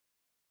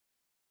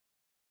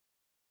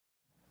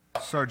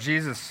So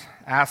Jesus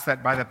asks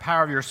that by the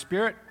power of your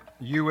Spirit,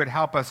 you would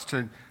help us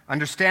to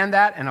understand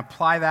that and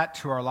apply that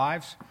to our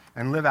lives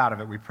and live out of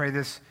it. We pray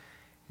this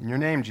in your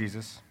name,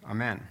 Jesus.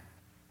 Amen.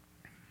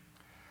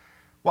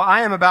 Well,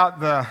 I am about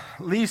the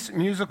least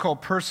musical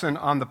person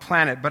on the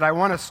planet, but I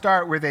want to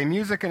start with a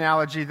music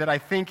analogy that I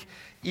think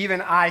even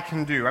I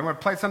can do. I'm going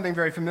to play something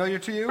very familiar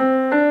to you.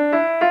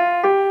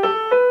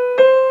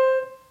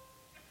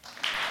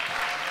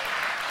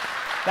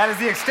 That is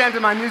the extent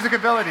of my music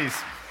abilities.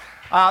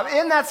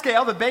 In that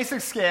scale, the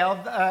basic scale,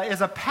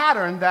 is a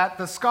pattern that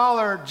the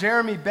scholar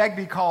Jeremy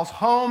Begbie calls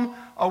home,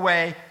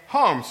 away,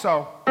 home.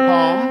 So,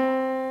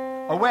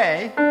 home,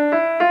 away,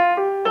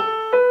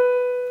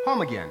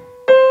 home again.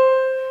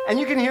 And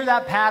you can hear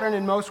that pattern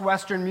in most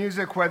Western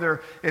music,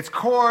 whether it's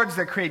chords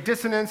that create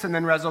dissonance and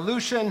then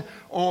resolution,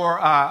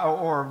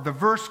 or the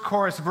verse,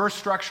 chorus, verse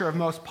structure of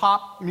most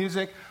pop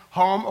music,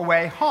 home,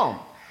 away, home.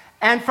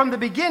 And from the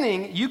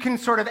beginning, you can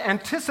sort of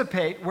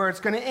anticipate where it's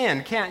going to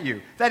end, can't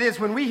you? That is,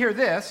 when we hear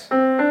this,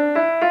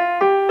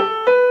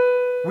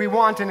 we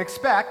want and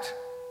expect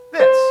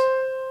this.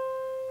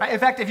 Right? In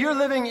fact, if you're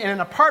living in an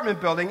apartment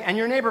building and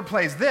your neighbor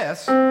plays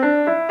this,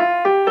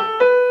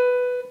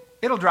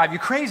 it'll drive you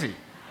crazy.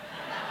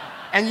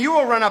 And you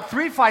will run up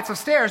 3 flights of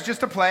stairs just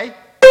to play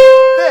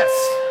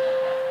this.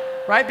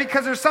 Right?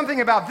 Because there's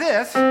something about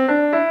this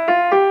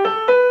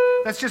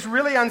that's just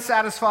really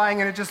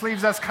unsatisfying, and it just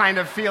leaves us kind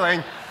of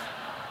feeling,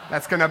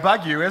 that's going to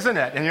bug you, isn't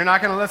it? And you're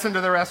not going to listen to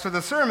the rest of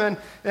the sermon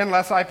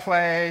unless I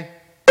play.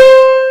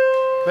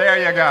 There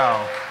you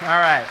go. All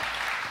right.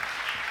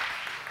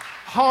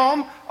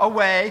 Home,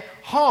 away,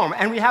 home.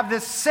 And we have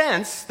this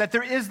sense that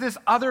there is this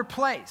other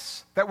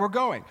place that we're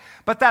going.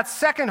 But that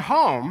second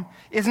home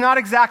is not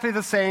exactly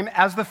the same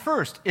as the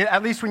first,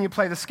 at least when you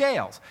play the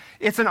scales.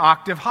 It's an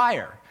octave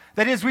higher.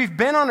 That is, we've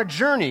been on a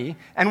journey,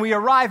 and we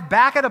arrive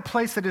back at a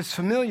place that is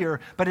familiar,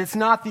 but it's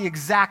not the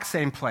exact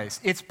same place.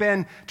 It's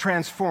been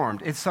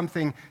transformed. It's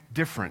something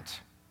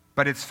different,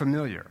 but it's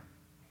familiar.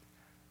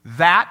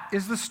 That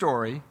is the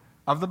story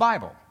of the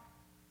Bible.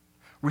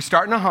 We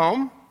start in a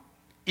home,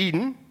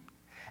 Eden,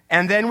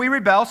 and then we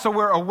rebel, so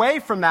we're away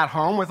from that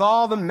home with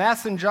all the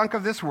mess and junk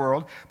of this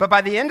world. But by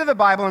the end of the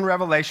Bible and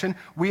Revelation,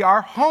 we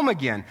are home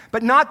again,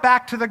 but not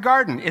back to the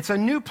garden. It's a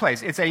new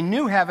place. It's a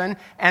new heaven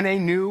and a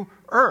new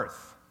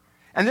earth.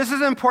 And this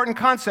is an important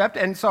concept,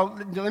 and so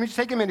let me just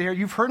take a minute here.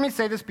 You've heard me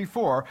say this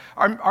before.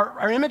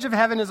 Our image of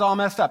heaven is all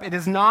messed up. It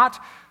is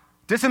not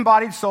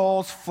disembodied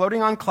souls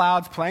floating on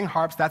clouds playing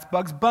harps. That's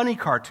Bugs Bunny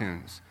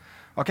cartoons.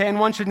 Okay, and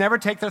one should never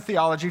take their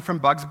theology from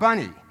Bugs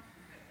Bunny.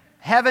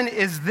 Heaven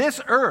is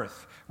this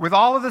earth with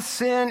all of the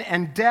sin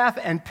and death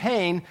and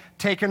pain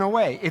taken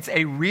away. It's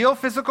a real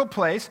physical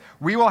place.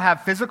 We will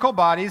have physical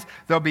bodies.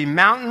 There'll be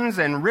mountains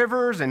and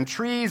rivers and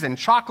trees and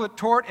chocolate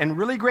torte and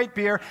really great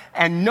beer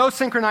and no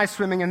synchronized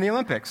swimming in the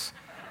Olympics.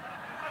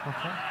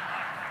 Okay?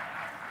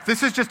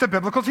 This is just a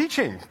biblical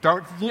teaching.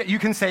 You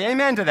can say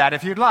amen to that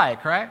if you'd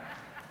like, right?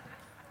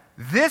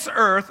 This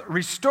earth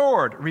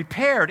restored,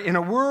 repaired, in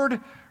a word,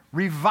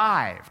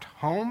 revived.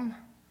 Home,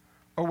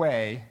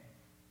 away,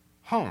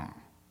 home.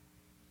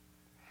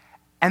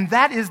 And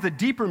that is the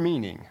deeper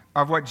meaning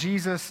of what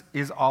Jesus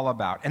is all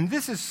about. And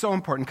this is so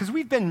important because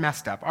we've been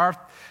messed up.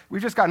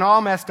 We've just gotten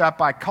all messed up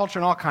by culture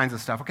and all kinds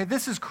of stuff. Okay,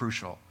 this is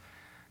crucial.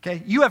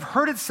 Okay, you have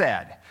heard it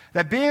said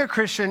that being a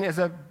Christian is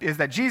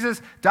that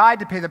Jesus died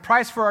to pay the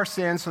price for our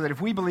sins so that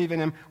if we believe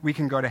in him, we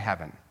can go to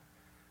heaven.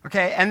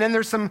 Okay, and then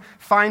there's some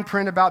fine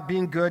print about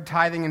being good,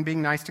 tithing, and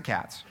being nice to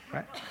cats,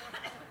 right?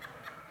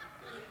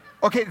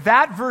 Okay,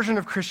 that version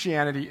of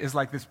Christianity is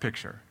like this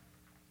picture.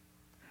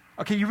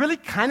 Okay, you really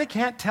kind of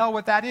can't tell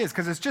what that is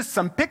because it's just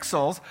some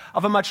pixels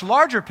of a much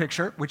larger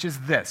picture, which is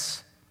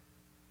this.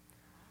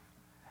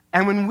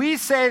 And when we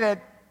say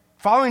that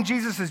following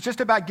Jesus is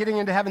just about getting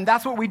into heaven,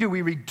 that's what we do.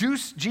 We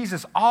reduce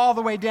Jesus all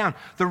the way down.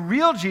 The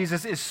real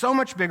Jesus is so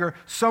much bigger,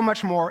 so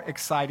much more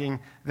exciting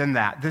than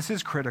that. This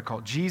is critical.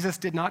 Jesus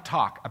did not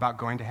talk about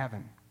going to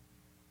heaven.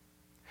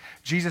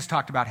 Jesus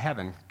talked about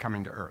heaven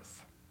coming to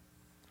earth.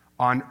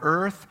 On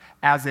earth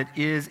as it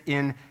is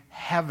in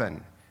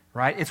heaven.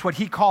 Right? It's what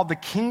he called the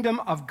kingdom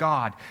of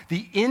God,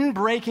 the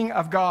inbreaking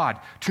of God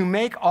to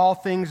make all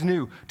things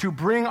new, to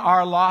bring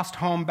our lost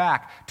home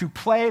back, to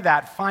play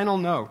that final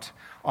note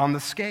on the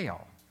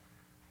scale.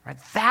 Right?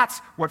 That's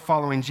what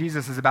following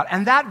Jesus is about.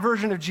 And that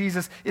version of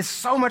Jesus is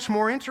so much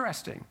more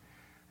interesting.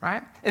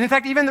 Right? And in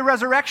fact, even the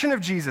resurrection of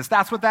Jesus,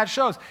 that's what that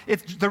shows.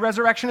 It's the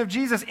resurrection of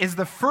Jesus is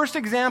the first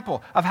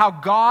example of how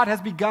God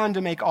has begun to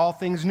make all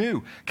things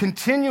new,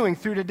 continuing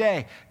through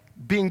today,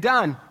 being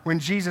done when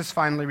Jesus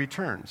finally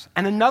returns.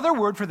 And another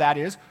word for that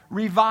is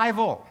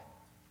revival.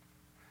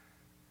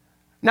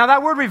 Now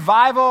that word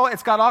revival,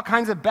 it's got all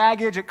kinds of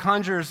baggage. It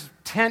conjures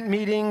tent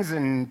meetings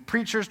and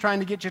preachers trying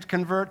to get you to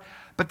convert.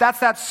 But that's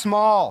that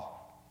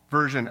small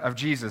version of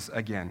Jesus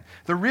again.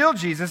 The real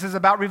Jesus is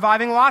about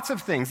reviving lots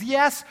of things.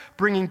 Yes,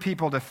 bringing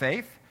people to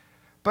faith,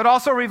 but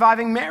also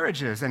reviving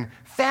marriages and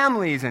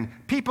families and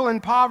people in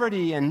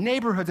poverty and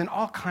neighborhoods and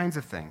all kinds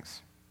of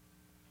things.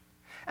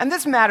 And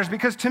this matters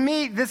because to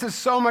me, this is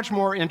so much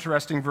more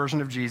interesting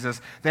version of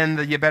Jesus than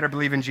the you better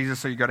believe in Jesus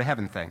so you go to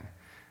heaven thing.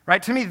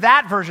 Right? To me,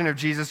 that version of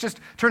Jesus just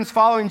turns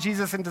following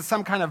Jesus into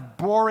some kind of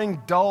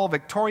boring, dull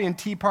Victorian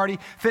tea party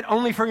fit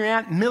only for your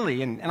Aunt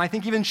Millie, and I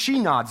think even she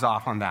nods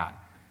off on that.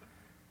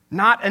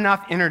 Not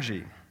enough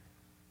energy.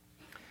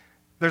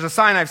 There's a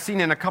sign I've seen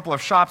in a couple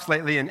of shops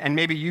lately, and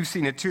maybe you've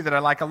seen it too, that I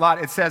like a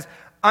lot. It says,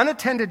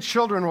 unattended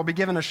children will be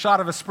given a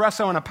shot of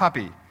espresso and a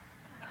puppy.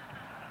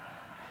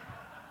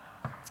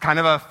 It's kind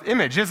of an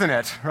image, isn't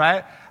it?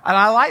 Right?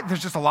 And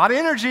there's just a lot of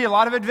energy, a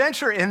lot of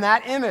adventure in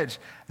that image.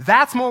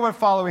 That's more what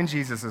following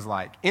Jesus is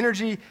like.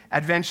 Energy,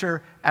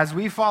 adventure, as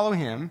we follow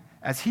him,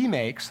 as he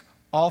makes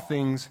all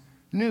things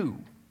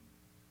new.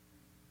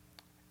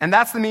 And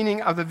that's the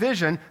meaning of the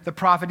vision the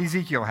prophet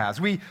Ezekiel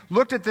has. We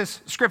looked at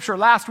this scripture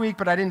last week,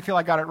 but I didn't feel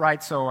I got it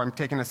right, so I'm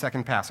taking a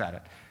second pass at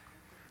it.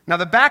 Now,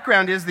 the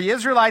background is the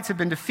Israelites have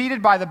been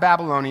defeated by the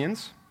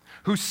Babylonians,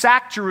 who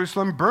sacked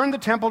Jerusalem, burned the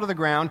temple to the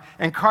ground,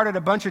 and carted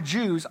a bunch of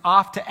Jews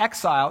off to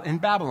exile in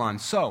Babylon.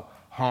 So,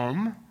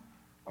 home,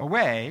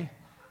 away,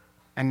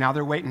 and now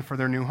they're waiting for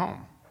their new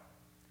home.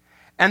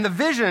 And this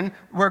vision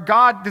where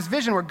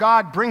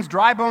God brings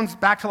dry bones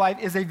back to life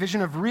is a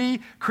vision of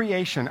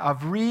recreation,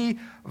 of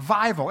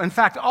revival. In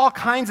fact, all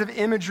kinds of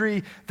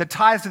imagery that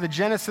ties to the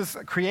Genesis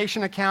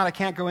creation account. I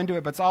can't go into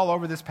it, but it's all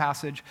over this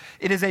passage.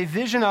 It is a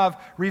vision of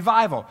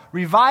revival.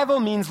 Revival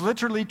means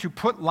literally to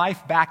put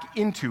life back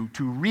into,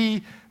 to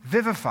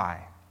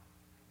revivify.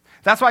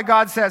 That's why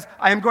God says,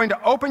 I am going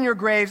to open your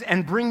graves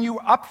and bring you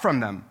up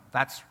from them.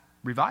 That's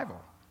revival.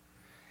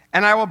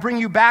 And I will bring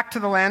you back to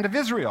the land of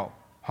Israel.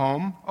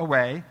 Home,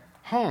 away,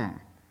 home.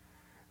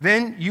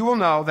 Then you will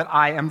know that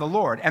I am the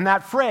Lord. And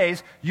that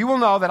phrase, you will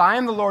know that I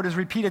am the Lord, is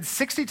repeated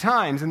 60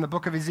 times in the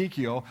book of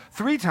Ezekiel,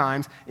 3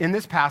 times in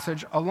this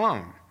passage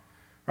alone.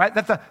 Right?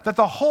 That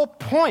the whole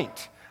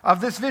point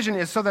of this vision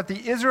is so that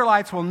the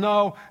Israelites will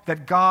know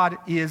that God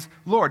is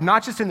Lord,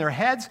 not just in their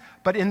heads,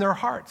 but in their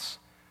hearts.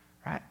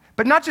 Right?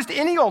 But not just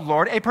any old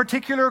Lord, a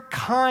particular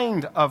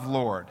kind of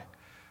Lord.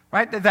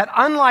 Right? That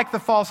unlike the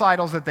false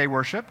idols that they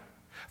worship,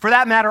 for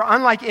that matter,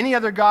 unlike any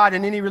other god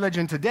in any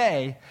religion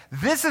today,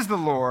 this is the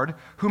Lord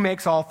who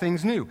makes all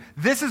things new.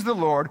 This is the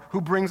Lord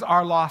who brings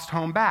our lost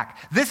home back.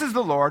 This is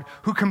the Lord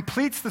who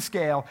completes the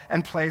scale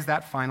and plays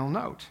that final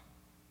note,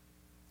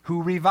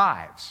 who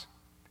revives.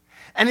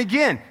 And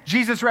again,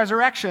 Jesus'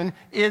 resurrection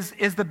is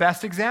the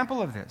best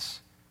example of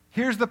this.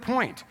 Here's the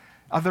point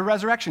of the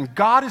resurrection.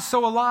 God is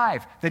so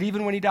alive that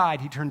even when he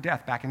died, he turned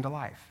death back into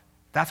life.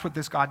 That's what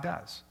this God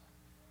does.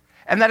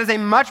 And that is a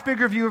much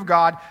bigger view of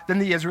God than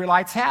the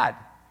Israelites had.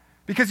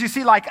 Because you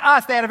see, like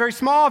us, they had a very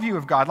small view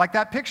of God, like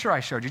that picture I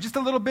showed you, just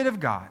a little bit of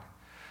God.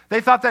 They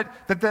thought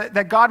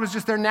that God was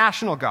just their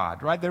national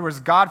God, right? There was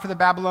God for the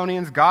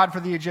Babylonians, God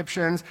for the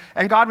Egyptians,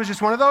 and God was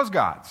just one of those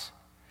gods.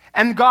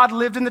 And God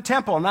lived in the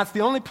temple, and that's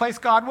the only place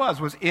God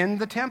was in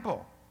the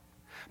temple.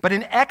 But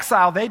in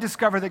exile, they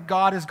discover that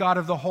God is God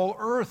of the whole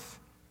earth.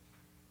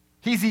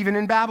 He's even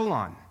in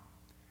Babylon.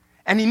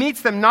 And he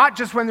meets them not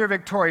just when they're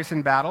victorious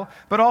in battle,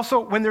 but also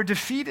when they're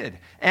defeated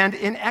and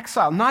in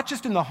exile, not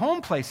just in the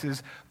home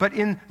places, but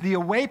in the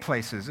away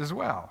places as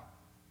well.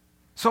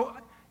 So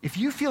if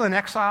you feel in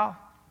exile,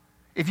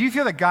 if you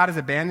feel that God has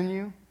abandoned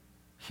you,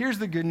 here's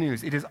the good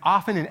news. It is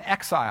often in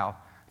exile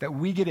that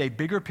we get a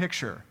bigger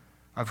picture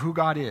of who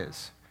God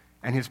is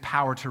and his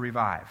power to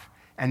revive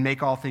and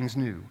make all things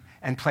new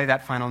and play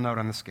that final note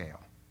on the scale.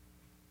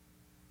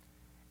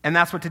 And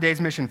that's what today's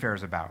mission fair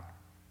is about.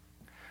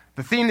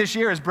 The theme this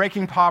year is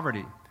breaking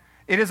poverty.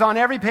 It is on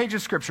every page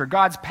of Scripture,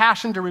 God's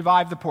passion to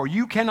revive the poor.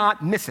 You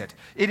cannot miss it.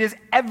 It is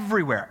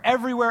everywhere,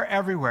 everywhere,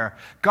 everywhere.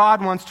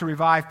 God wants to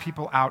revive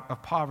people out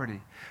of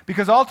poverty.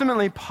 Because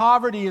ultimately,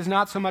 poverty is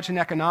not so much an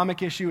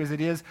economic issue as it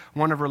is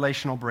one of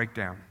relational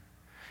breakdown.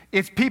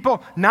 It's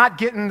people not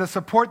getting the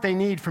support they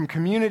need from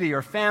community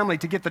or family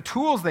to get the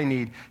tools they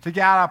need to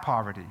get out of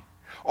poverty.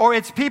 Or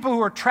it's people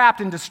who are trapped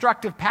in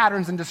destructive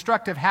patterns and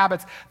destructive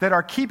habits that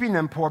are keeping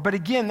them poor. But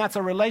again, that's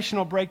a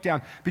relational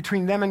breakdown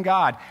between them and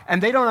God.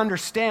 And they don't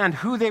understand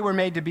who they were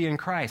made to be in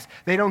Christ.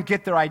 They don't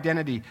get their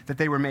identity that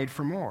they were made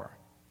for more.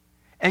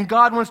 And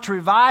God wants to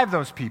revive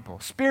those people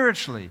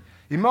spiritually,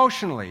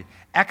 emotionally,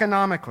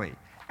 economically.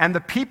 And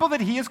the people that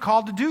he is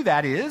called to do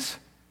that is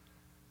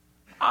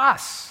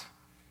us.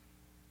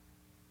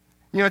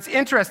 You know, it's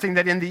interesting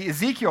that in the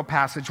Ezekiel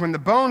passage, when the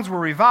bones were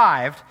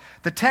revived,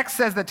 the text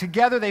says that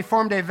together they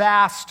formed a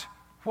vast,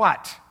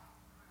 what?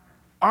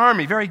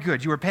 Army. Very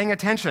good. You were paying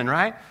attention,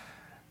 right?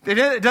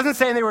 It doesn't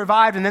say they were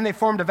revived and then they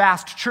formed a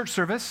vast church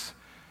service,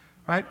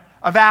 right?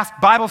 A vast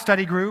Bible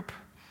study group.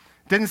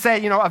 Didn't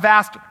say, a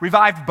vast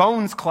revived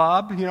bones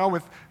club,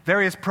 with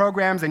various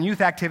programs and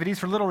youth activities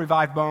for little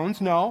revived bones.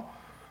 No.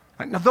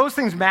 Now, those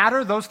things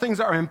matter. Those things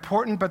are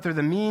important, but they're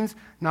the means,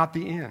 not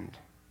the end.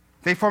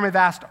 They form a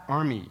vast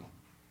army.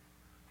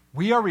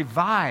 We are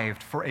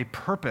revived for a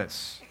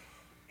purpose,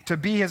 to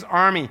be his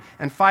army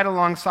and fight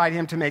alongside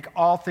him to make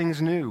all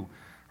things new,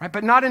 right?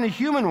 But not in a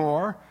human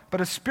war,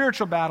 but a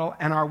spiritual battle,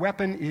 and our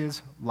weapon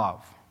is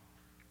love.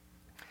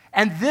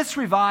 And this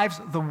revives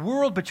the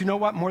world, but you know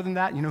what? More than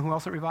that, you know who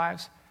else it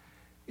revives?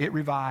 It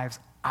revives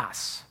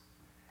us.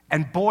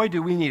 And boy,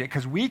 do we need it,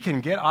 because we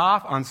can get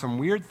off on some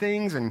weird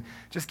things and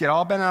just get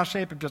all bent out of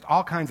shape of just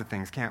all kinds of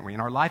things, can't we?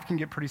 And our life can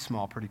get pretty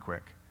small pretty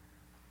quick.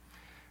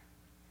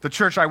 The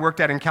church I worked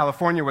at in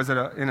California was in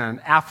an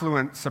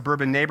affluent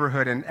suburban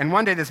neighborhood, and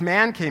one day this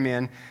man came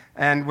in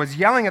and was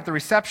yelling at the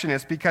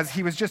receptionist because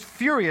he was just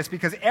furious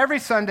because every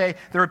Sunday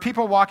there were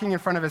people walking in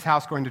front of his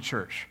house going to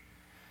church.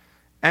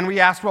 And we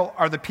asked, well,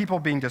 are the people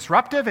being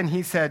disruptive? And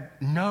he said,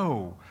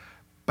 no,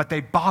 but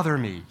they bother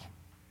me.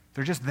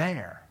 They're just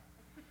there.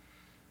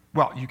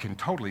 Well, you can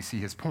totally see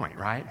his point,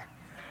 right?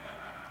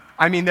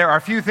 I mean, there are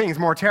few things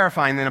more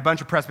terrifying than a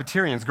bunch of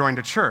Presbyterians going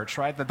to church,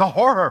 right? The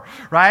horror,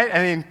 right?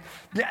 I mean,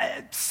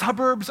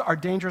 suburbs are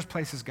dangerous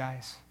places,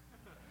 guys.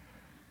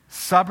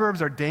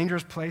 Suburbs are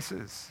dangerous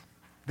places.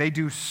 They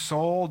do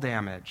soul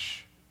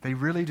damage. They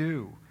really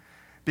do.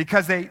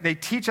 Because they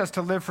teach us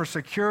to live for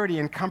security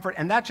and comfort,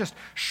 and that just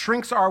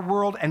shrinks our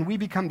world, and we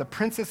become the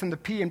princess and the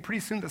pea, and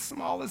pretty soon the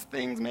smallest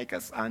things make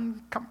us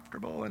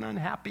uncomfortable and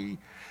unhappy.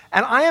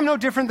 And I am no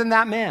different than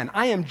that man.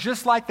 I am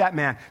just like that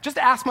man. Just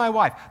ask my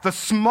wife. The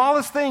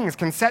smallest things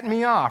can set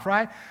me off,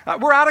 right?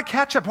 We're out of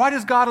ketchup. Why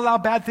does God allow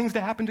bad things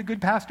to happen to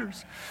good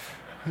pastors?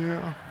 You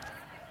know,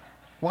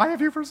 why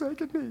have you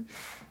forsaken me?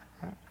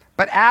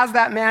 But as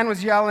that man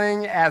was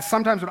yelling, as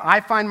sometimes when I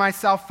find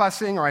myself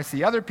fussing or I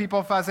see other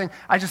people fussing,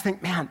 I just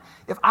think, man,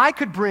 if I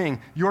could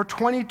bring your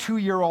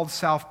 22-year-old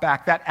self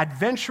back, that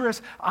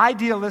adventurous,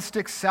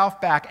 idealistic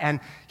self back, and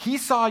he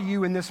saw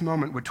you in this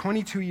moment, would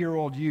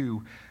 22-year-old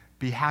you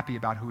be happy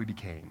about who he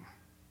became?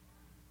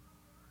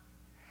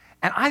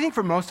 And I think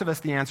for most of us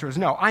the answer is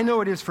no. I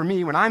know it is for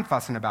me when I'm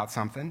fussing about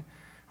something.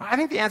 I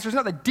think the answer is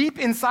no. That deep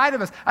inside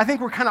of us, I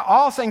think we're kind of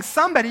all saying,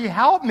 somebody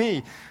help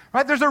me.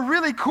 Right? There's a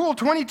really cool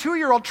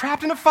 22-year-old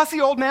trapped in a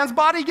fussy old man's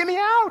body. Get me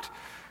out.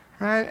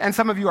 Right? And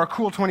some of you are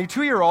cool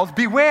 22-year-olds.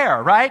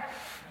 Beware, right?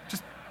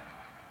 Just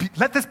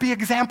let this be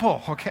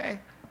example, okay?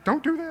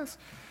 Don't do this.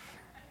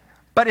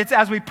 But it's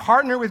as we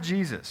partner with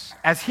Jesus,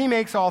 as he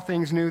makes all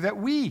things new, that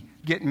we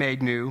get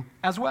made new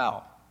as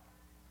well.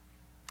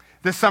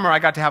 This summer, I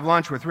got to have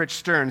lunch with Rich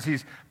Stearns.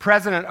 He's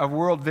president of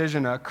World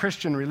Vision, a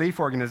Christian relief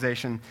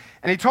organization.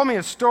 And he told me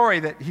a story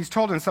that he's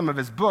told in some of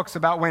his books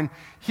about when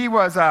he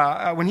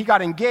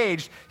got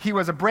engaged, he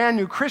was a brand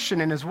new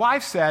Christian, and his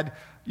wife said,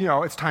 you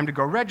know, it's time to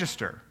go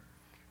register.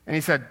 And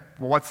he said,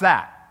 well, what's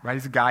that? Right?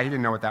 He's a guy, he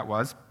didn't know what that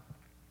was.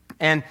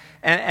 And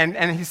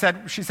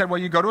she said, well,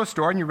 you go to a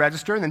store and you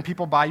register, and then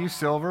people buy you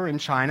silver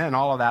and china and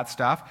all of that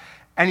stuff.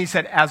 And he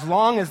said, as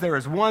long as there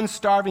is one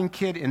starving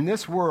kid in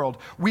this world,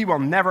 we will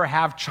never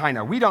have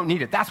China. We don't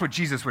need it. That's what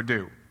Jesus would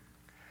do.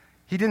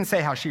 He didn't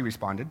say how she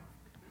responded.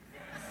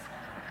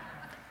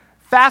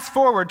 Fast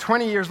forward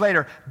 20 years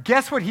later,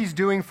 guess what he's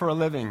doing for a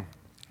living?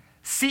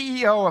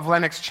 CEO of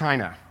Lenox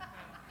China.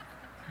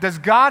 Does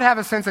God have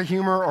a sense of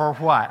humor or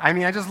what? I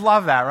mean, I just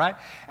love that, right?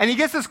 And he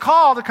gets this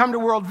call to come to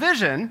World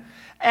Vision,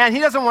 and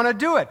he doesn't want to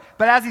do it.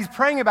 But as he's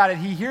praying about it,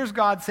 he hears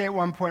God say at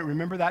one point,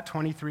 remember that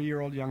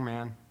 23-year-old young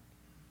man?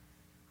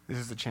 This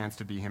is the chance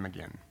to be him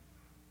again.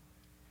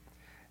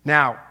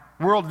 Now,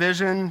 World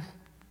Vision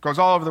goes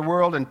all over the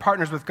world and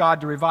partners with God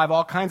to revive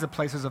all kinds of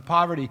places of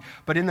poverty.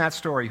 But in that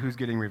story, who's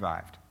getting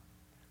revived?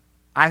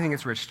 I think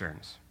it's Rich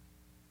Stearns.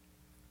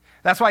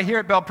 That's why here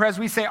at Bel Pres,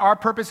 we say our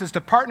purpose is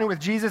to partner with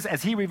Jesus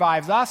as he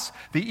revives us,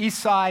 the East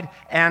Side,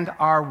 and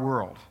our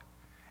world.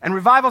 And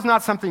revival is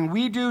not something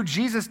we do.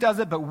 Jesus does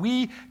it, but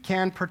we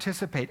can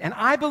participate. And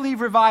I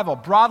believe revival,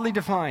 broadly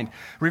defined,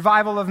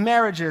 revival of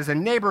marriages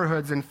and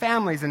neighborhoods and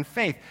families and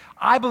faith,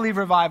 I believe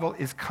revival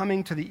is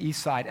coming to the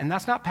East Side. And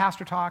that's not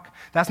pastor talk.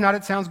 That's not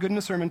it sounds good in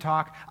a sermon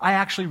talk. I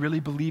actually really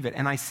believe it,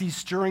 and I see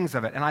stirrings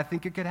of it, and I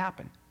think it could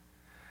happen.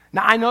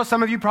 Now, I know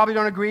some of you probably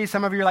don't agree.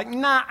 Some of you are like,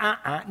 no.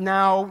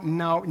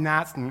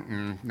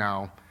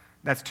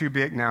 That's too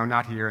big. No,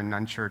 not here in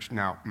unchurched.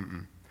 No.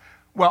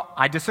 Well,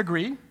 I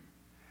disagree.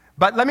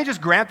 But let me just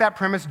grant that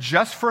premise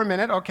just for a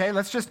minute, okay?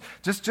 Let's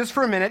just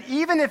for a minute.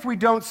 Even if we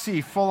don't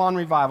see full-on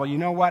revival, you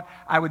know what?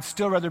 I would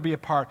still rather be a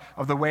part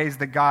of the ways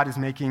that God is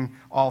making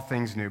all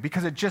things new,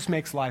 because it just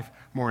makes life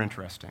more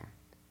interesting.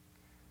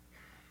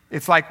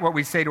 It's like what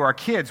we say to our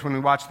kids when we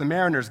watch the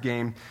Mariners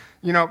game.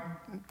 You know,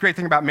 great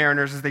thing about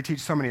Mariners is they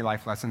teach so many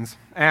life lessons.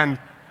 And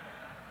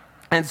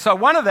so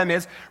one of them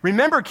is,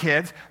 remember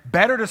kids,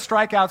 better to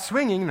strike out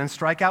swinging than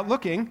strike out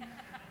looking.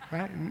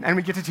 Right? And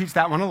we get to teach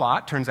that one a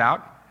lot, turns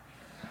out.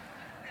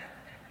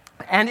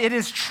 And it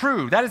is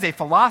true. That is a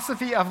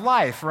philosophy of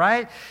life,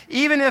 right?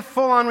 Even if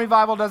full-on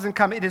revival doesn't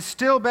come, it is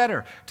still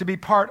better to be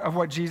part of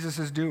what Jesus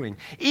is doing.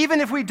 Even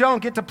if we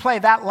don't get to play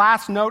that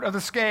last note of the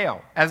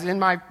scale, as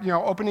in my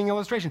opening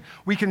illustration,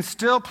 we can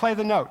still play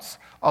the notes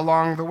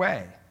along the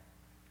way.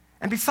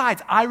 And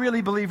besides, I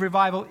really believe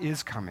revival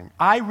is coming.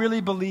 I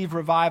really believe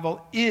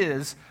revival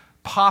is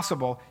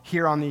possible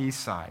here on the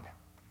East Side.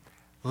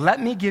 Let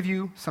me give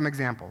you some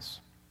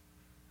examples.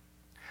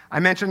 I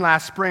mentioned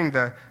last spring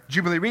the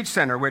Jubilee Reach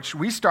Center, which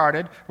we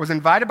started, was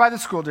invited by the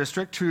school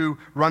district to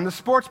run the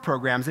sports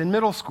programs in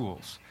middle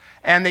schools.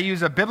 And they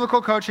use a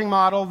biblical coaching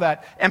model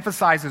that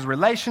emphasizes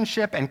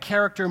relationship and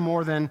character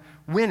more than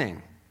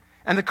winning.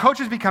 And the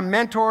coaches become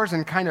mentors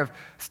and kind of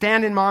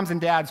stand-in moms and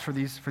dads for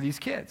these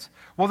kids.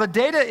 Well, the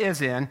data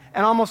is in,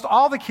 and almost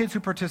all the kids who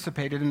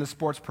participated in the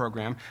sports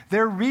program,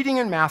 their reading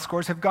and math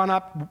scores have gone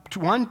up to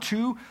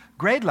 1-2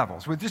 grade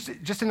levels with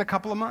just in a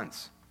couple of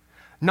months.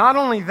 Not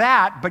only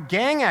that, but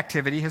gang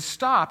activity has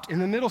stopped in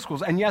the middle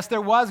schools. And yes, there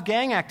was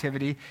gang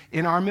activity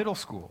in our middle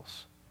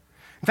schools.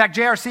 In fact,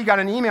 JRC got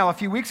an email a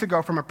few weeks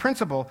ago from a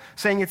principal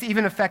saying it's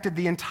even affected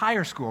the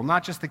entire school,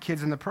 not just the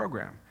kids in the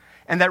program.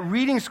 And that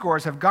reading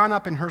scores have gone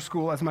up in her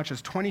school as much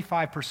as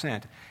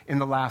 25% in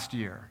the last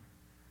year.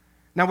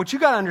 Now, what you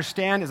got to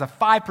understand is a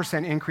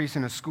 5% increase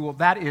in a school,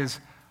 that is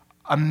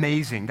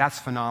amazing. That's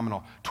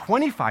phenomenal.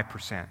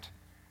 25%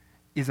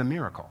 is a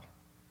miracle.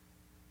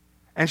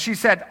 And she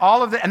said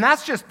all of the, and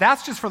that's just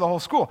for the whole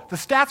school. The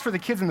stats for the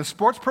kids in the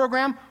sports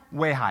program,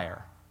 way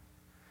higher.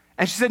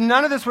 And she said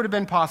none of this would have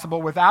been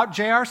possible without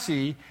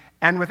JRC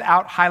and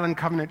without Highland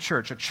Covenant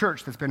Church, a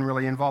church that's been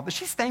really involved.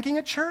 She's thanking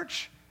a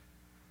church.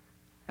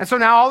 And so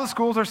now all the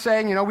schools are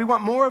saying, we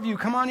want more of you.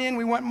 Come on in,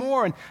 we want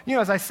more. And,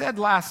 as I said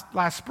last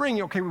spring,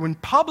 when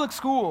public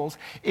schools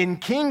in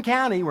King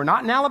County, we're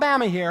not in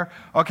Alabama here,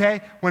 okay?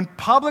 When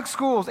public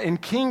schools in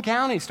King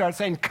County start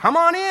saying, come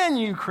on in,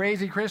 you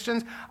crazy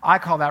Christians, I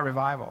call that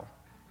revival.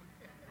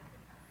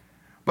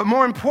 But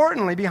more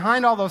importantly,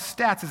 behind all those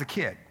stats is a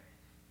kid.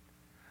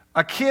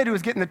 A kid who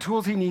is getting the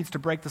tools he needs to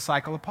break the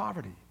cycle of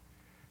poverty,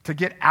 to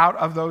get out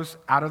of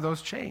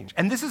those chains.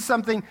 And this is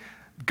something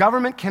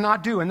government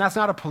cannot do, and that's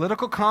not a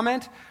political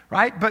comment,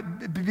 right?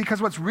 But because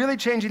what's really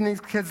changing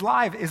these kids'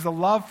 lives is the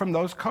love from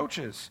those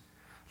coaches.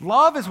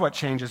 Love is what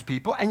changes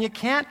people, and it's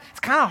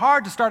kind of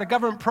hard to start a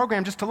government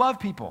program just to love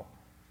people.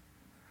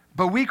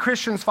 But we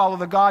Christians follow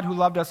the God who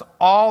loved us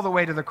all the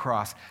way to the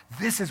cross.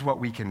 This is what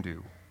we can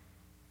do.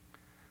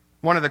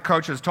 One of the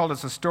coaches told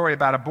us a story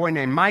about a boy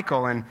named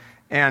Michael,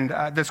 and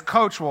this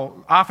coach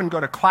will often go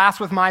to class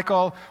with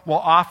Michael, will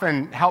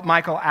often help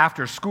Michael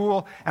after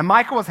school, and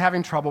Michael was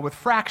having trouble with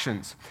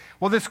fractions.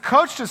 Well, this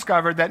coach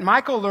discovered that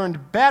Michael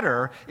learned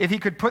better if he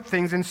could put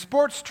things in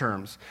sports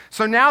terms.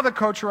 So now the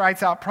coach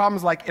writes out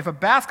problems like, if a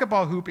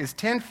basketball hoop is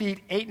 10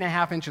 feet,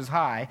 8.5 inches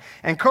high,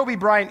 and Kobe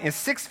Bryant is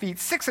 6 feet,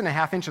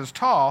 6.5 inches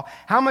tall,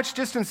 how much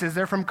distance is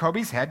there from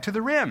Kobe's head to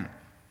the rim?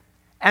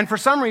 And for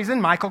some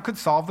reason, Michael could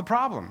solve the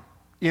problem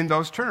in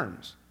those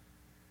terms.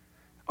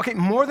 Okay,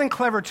 more than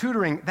clever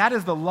tutoring, that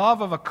is the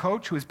love of a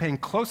coach who is paying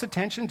close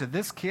attention to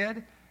this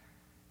kid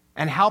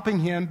and helping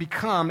him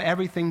become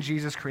everything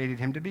Jesus created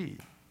him to be.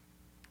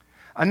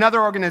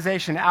 Another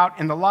organization out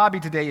in the lobby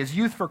today is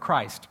Youth for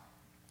Christ,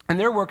 and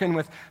they're working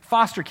with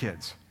foster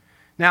kids.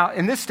 Now,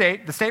 in this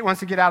state, the state wants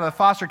to get out of the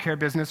foster care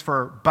business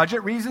for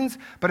budget reasons,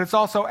 but it's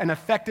also an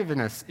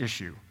effectiveness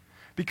issue.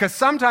 Because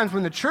sometimes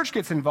when the church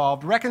gets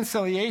involved,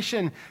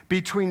 reconciliation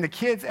between the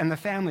kids and the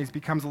families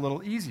becomes a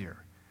little easier.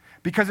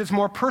 Because it's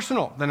more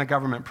personal than a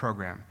government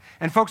program.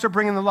 And folks are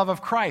bringing the love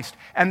of Christ,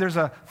 and there's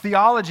a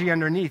theology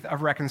underneath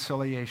of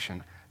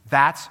reconciliation.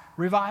 That's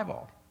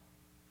revival.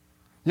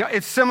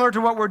 It's similar to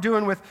what we're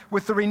doing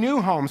with the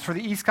Renew homes for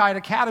the East Side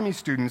Academy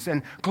students,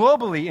 and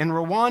globally in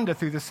Rwanda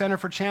through the Center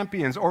for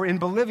Champions, or in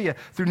Bolivia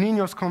through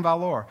Niños con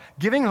Valor,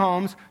 giving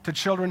homes to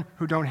children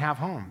who don't have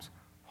homes.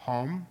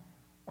 Home,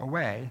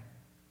 away,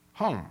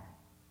 home.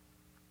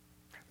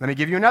 Let me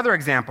give you another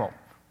example.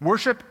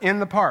 Worship in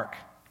the Park.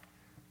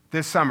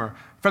 This summer.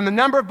 From the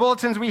number of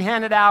bulletins we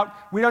handed out,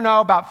 we don't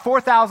know, about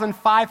 4,000,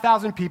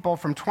 5,000 people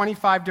from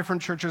 25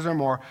 different churches or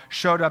more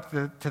showed up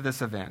to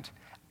this event.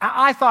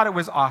 I thought it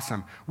was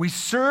awesome. We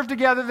served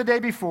together the day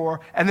before,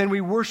 and then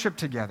we worshiped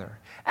together.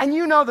 And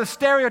the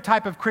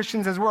stereotype of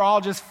Christians is we're all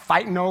just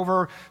fighting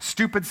over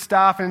stupid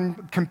stuff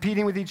and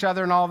competing with each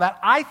other and all of that.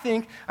 I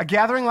think a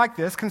gathering like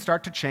this can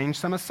start to change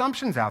some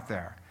assumptions out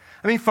there.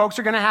 Folks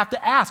are going to have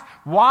to ask,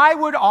 why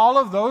would all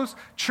of those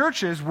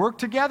churches work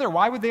together?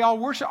 Why would they all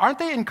worship? Aren't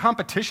they in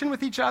competition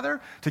with each other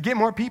to get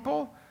more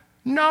people?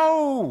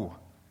 No.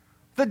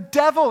 The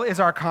devil is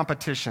our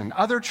competition.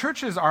 Other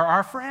churches are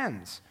our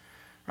friends.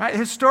 Right?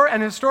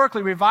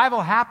 Historically,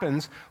 revival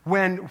happens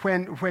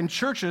when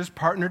churches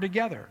partner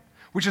together,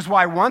 which is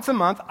why once a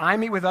month I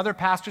meet with other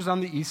pastors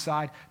on the east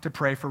side to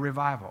pray for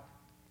revival.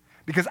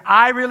 Because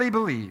I really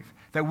believe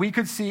that we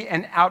could see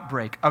an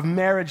outbreak of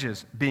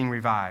marriages being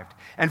revived,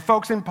 and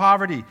folks in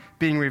poverty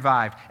being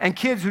revived, and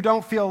kids who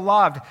don't feel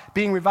loved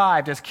being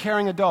revived as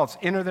caring adults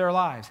enter their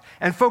lives,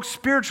 and folks'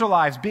 spiritual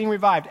lives being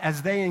revived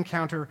as they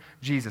encounter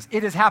Jesus.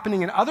 It is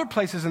happening in other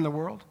places in the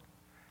world.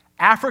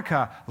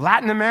 Africa,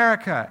 Latin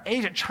America,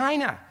 Asia,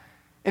 China.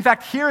 In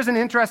fact, here's an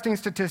interesting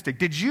statistic.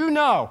 Did you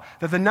know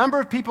that the number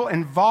of people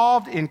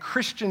involved in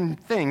Christian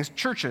things,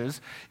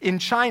 churches, in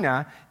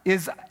China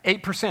is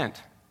 8%?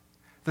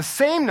 The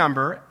same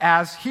number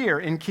as here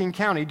in King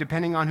County,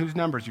 depending on whose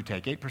numbers you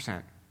take,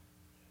 8%.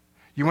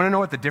 You want to know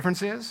what the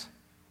difference is?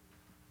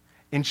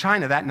 In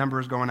China, that number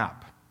is going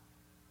up.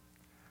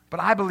 But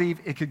I believe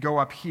it could go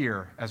up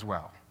here as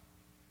well.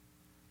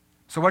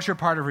 So what's your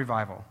part of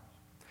revival?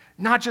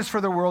 Not just for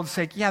the world's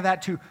sake, yeah,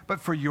 that too,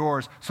 but for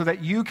yours, so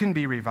that you can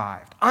be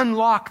revived.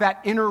 Unlock that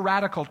inner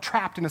radical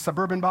trapped in a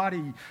suburban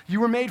body.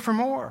 You were made for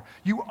more.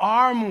 You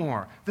are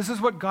more. This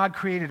is what God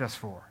created us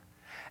for.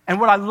 And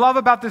what I love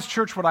about this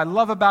church, what I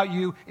love about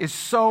you, is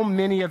so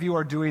many of you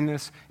are doing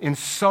this in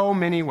so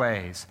many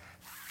ways.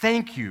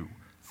 Thank you,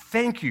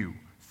 thank you,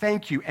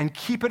 thank you, and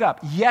keep it up.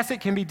 Yes,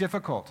 it can be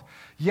difficult.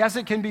 Yes,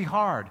 it can be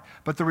hard,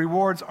 but the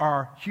rewards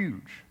are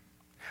huge.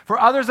 For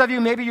others of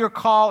you, maybe your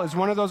call is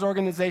one of those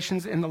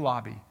organizations in the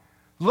lobby.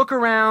 Look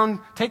around,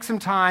 take some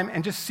time,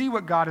 and just see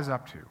what God is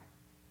up to.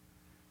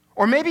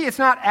 Or maybe it's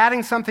not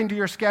adding something to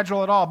your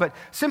schedule at all, but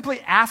simply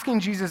asking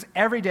Jesus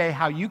every day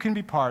how you can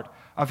be part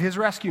of his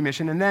rescue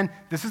mission. And then,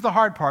 this is the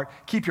hard part,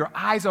 keep your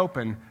eyes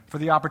open for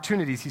the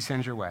opportunities he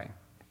sends your way.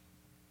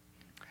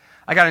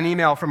 I got an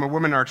email from a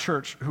woman in our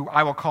church who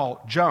I will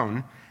call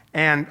Joan,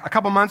 and a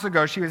couple months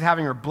ago, she was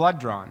having her blood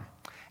drawn.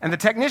 And the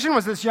technician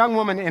was this young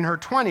woman in her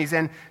 20s,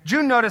 and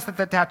June noticed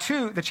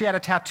that she had a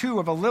tattoo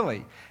of a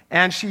lily,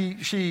 and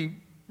she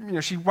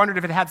wondered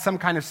if it had some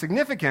kind of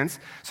significance,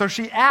 so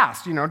she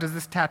asked, does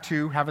this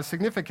tattoo have a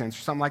significance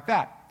or something like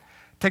that?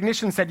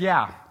 Technician said,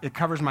 yeah, it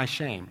covers my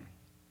shame.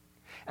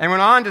 And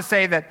went on to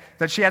say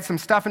that she had some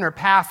stuff in her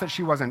past that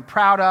she wasn't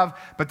proud of,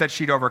 but that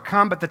she'd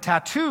overcome, but the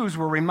tattoos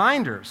were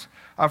reminders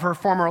of her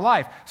former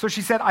life. So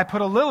she said, I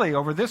put a lily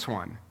over this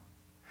one.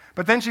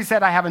 But then she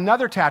said, I have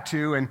another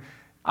tattoo, and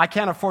I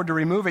can't afford to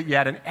remove it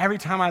yet, and every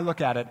time I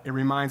look at it, it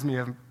reminds me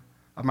of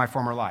my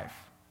former life.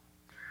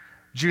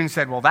 June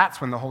said, well,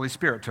 that's when the Holy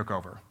Spirit took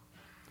over.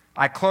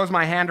 I closed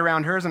my hand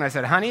around hers, and I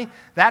said, honey,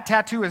 that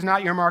tattoo is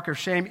not your mark of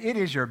shame. It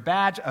is your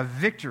badge of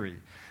victory.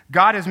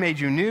 God has made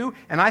you new,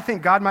 and I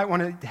think God might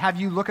want to have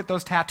you look at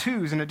those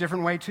tattoos in a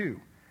different way, too.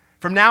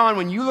 From now on,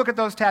 when you look at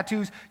those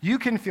tattoos, you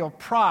can feel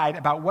pride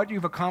about what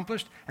you've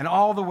accomplished and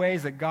all the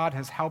ways that God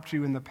has helped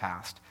you in the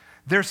past.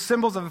 They're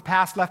symbols of a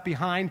past left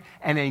behind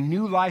and a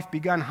new life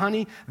begun.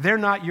 Honey, they're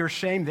not your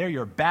shame, they're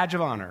your badge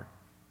of honor.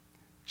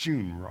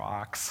 June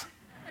rocks.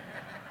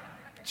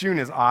 June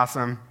is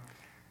awesome.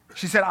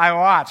 She said, I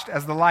watched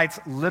as the lights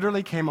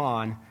literally came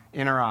on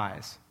in her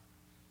eyes.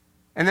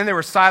 And then they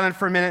were silent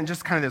for a minute and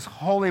just kind of this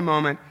holy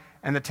moment,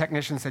 and the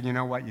technician said, you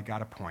know what, you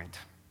got a point.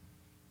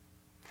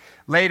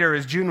 Later,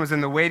 as June was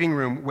in the waiting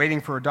room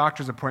waiting for a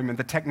doctor's appointment,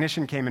 the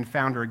technician came and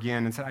found her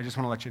again and said, I just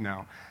want to let you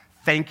know,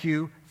 thank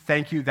you,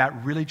 that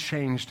really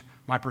changed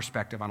my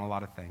perspective on a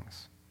lot of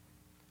things.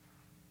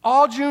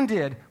 All June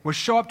did was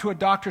show up to a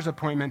doctor's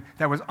appointment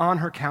that was on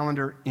her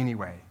calendar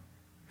anyway,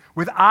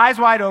 with eyes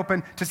wide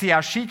open to see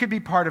how she could be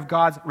part of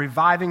God's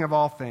reviving of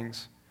all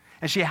things.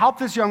 And she helped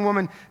this young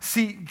woman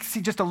see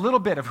just a little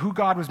bit of who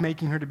God was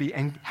making her to be,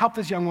 and helped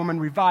this young woman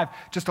revive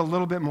just a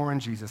little bit more in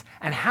Jesus.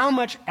 And how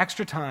much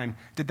extra time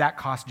did that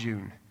cost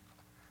June?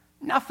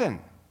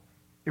 Nothing.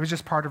 It was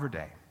just part of her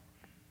day.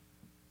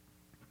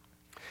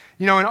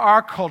 In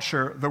our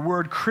culture, the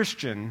word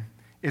Christian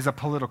is a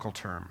political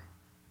term,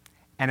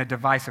 and a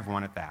divisive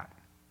one at that.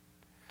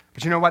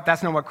 But you know what?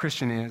 That's not what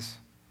Christian is,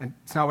 and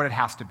it's not what it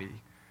has to be.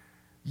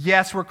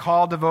 Yes, we're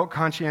called to vote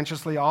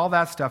conscientiously, all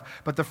that stuff,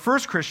 but the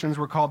first Christians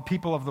were called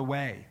people of the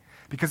way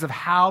because of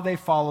how they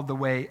followed the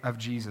way of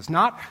Jesus.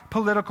 Not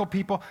political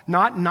people,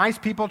 not nice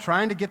people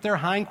trying to get their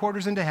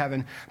hindquarters into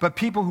heaven, but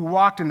people who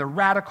walked in the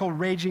radical,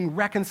 raging,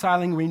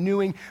 reconciling,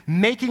 renewing,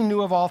 making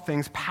new of all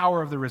things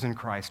power of the risen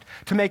Christ.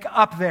 To make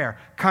up there,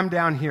 come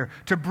down here,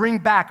 to bring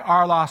back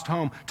our lost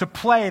home, to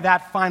play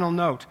that final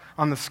note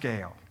on the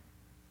scale.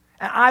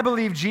 And I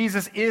believe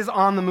Jesus is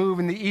on the move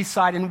in the East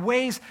Side in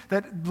ways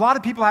that a lot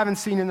of people haven't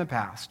seen in the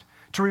past.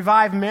 To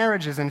revive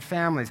marriages and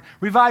families,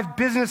 revive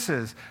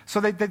businesses so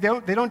that they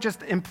don't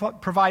just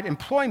provide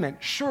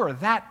employment, sure,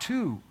 that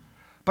too,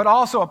 but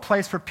also a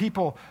place for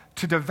people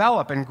to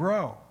develop and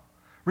grow.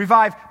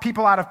 Revive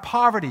people out of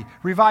poverty,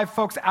 revive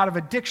folks out of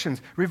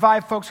addictions,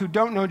 revive folks who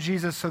don't know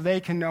Jesus so they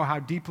can know how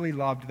deeply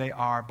loved they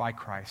are by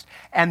Christ.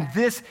 And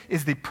this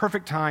is the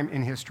perfect time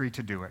in history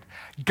to do it.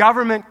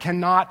 Government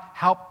cannot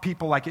help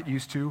people like it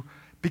used to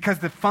because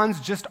the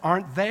funds just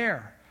aren't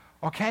there.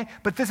 Okay?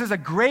 But this is a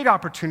great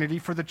opportunity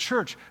for the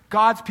church,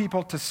 God's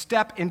people, to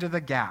step into the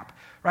gap,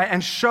 right?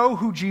 And show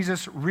who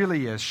Jesus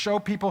really is. Show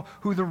people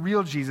who the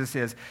real Jesus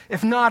is.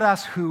 If not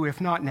us, who? If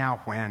not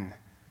now, when?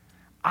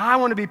 I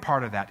want to be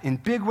part of that in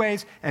big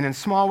ways and in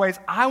small ways.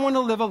 I want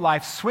to live a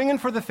life swinging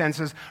for the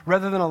fences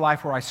rather than a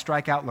life where I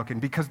strike out looking,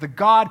 because the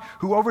God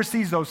who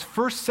oversees those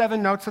first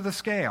 7 notes of the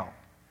scale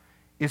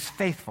is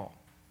faithful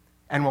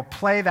and will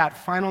play that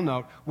final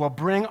note, will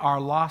bring our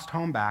lost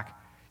home back.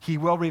 He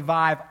will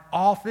revive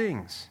all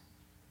things,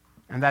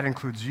 and that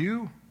includes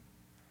you,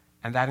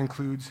 and that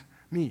includes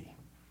me.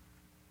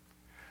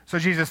 So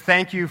Jesus,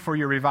 thank you for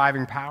your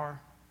reviving power.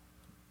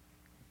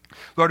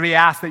 Lord, we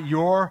ask that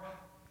your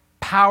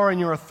power and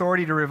your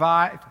authority to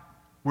revive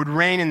would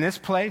reign in this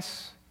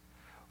place.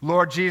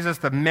 Lord Jesus,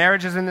 the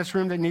marriages in this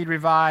room that need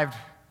revived,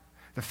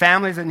 the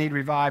families that need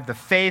revived, the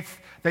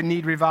faith that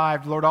need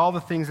revived, Lord, all the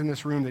things in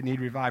this room that need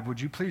revived, would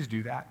you please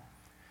do that?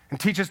 And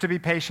teach us to be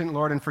patient,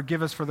 Lord, and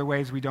forgive us for the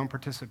ways we don't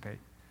participate.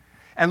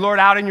 And Lord,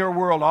 out in your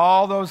world,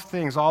 all those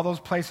things, all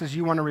those places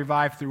you want to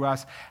revive through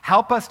us,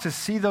 help us to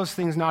see those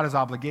things not as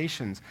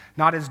obligations,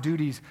 not as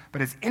duties,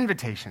 but as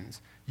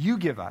invitations you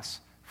give us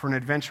for an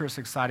adventurous,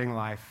 exciting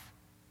life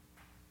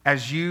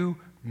as you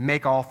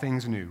make all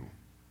things new.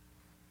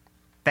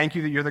 Thank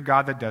you that you're the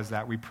God that does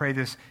that. We pray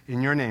this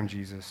in your name,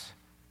 Jesus.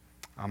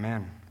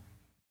 Amen.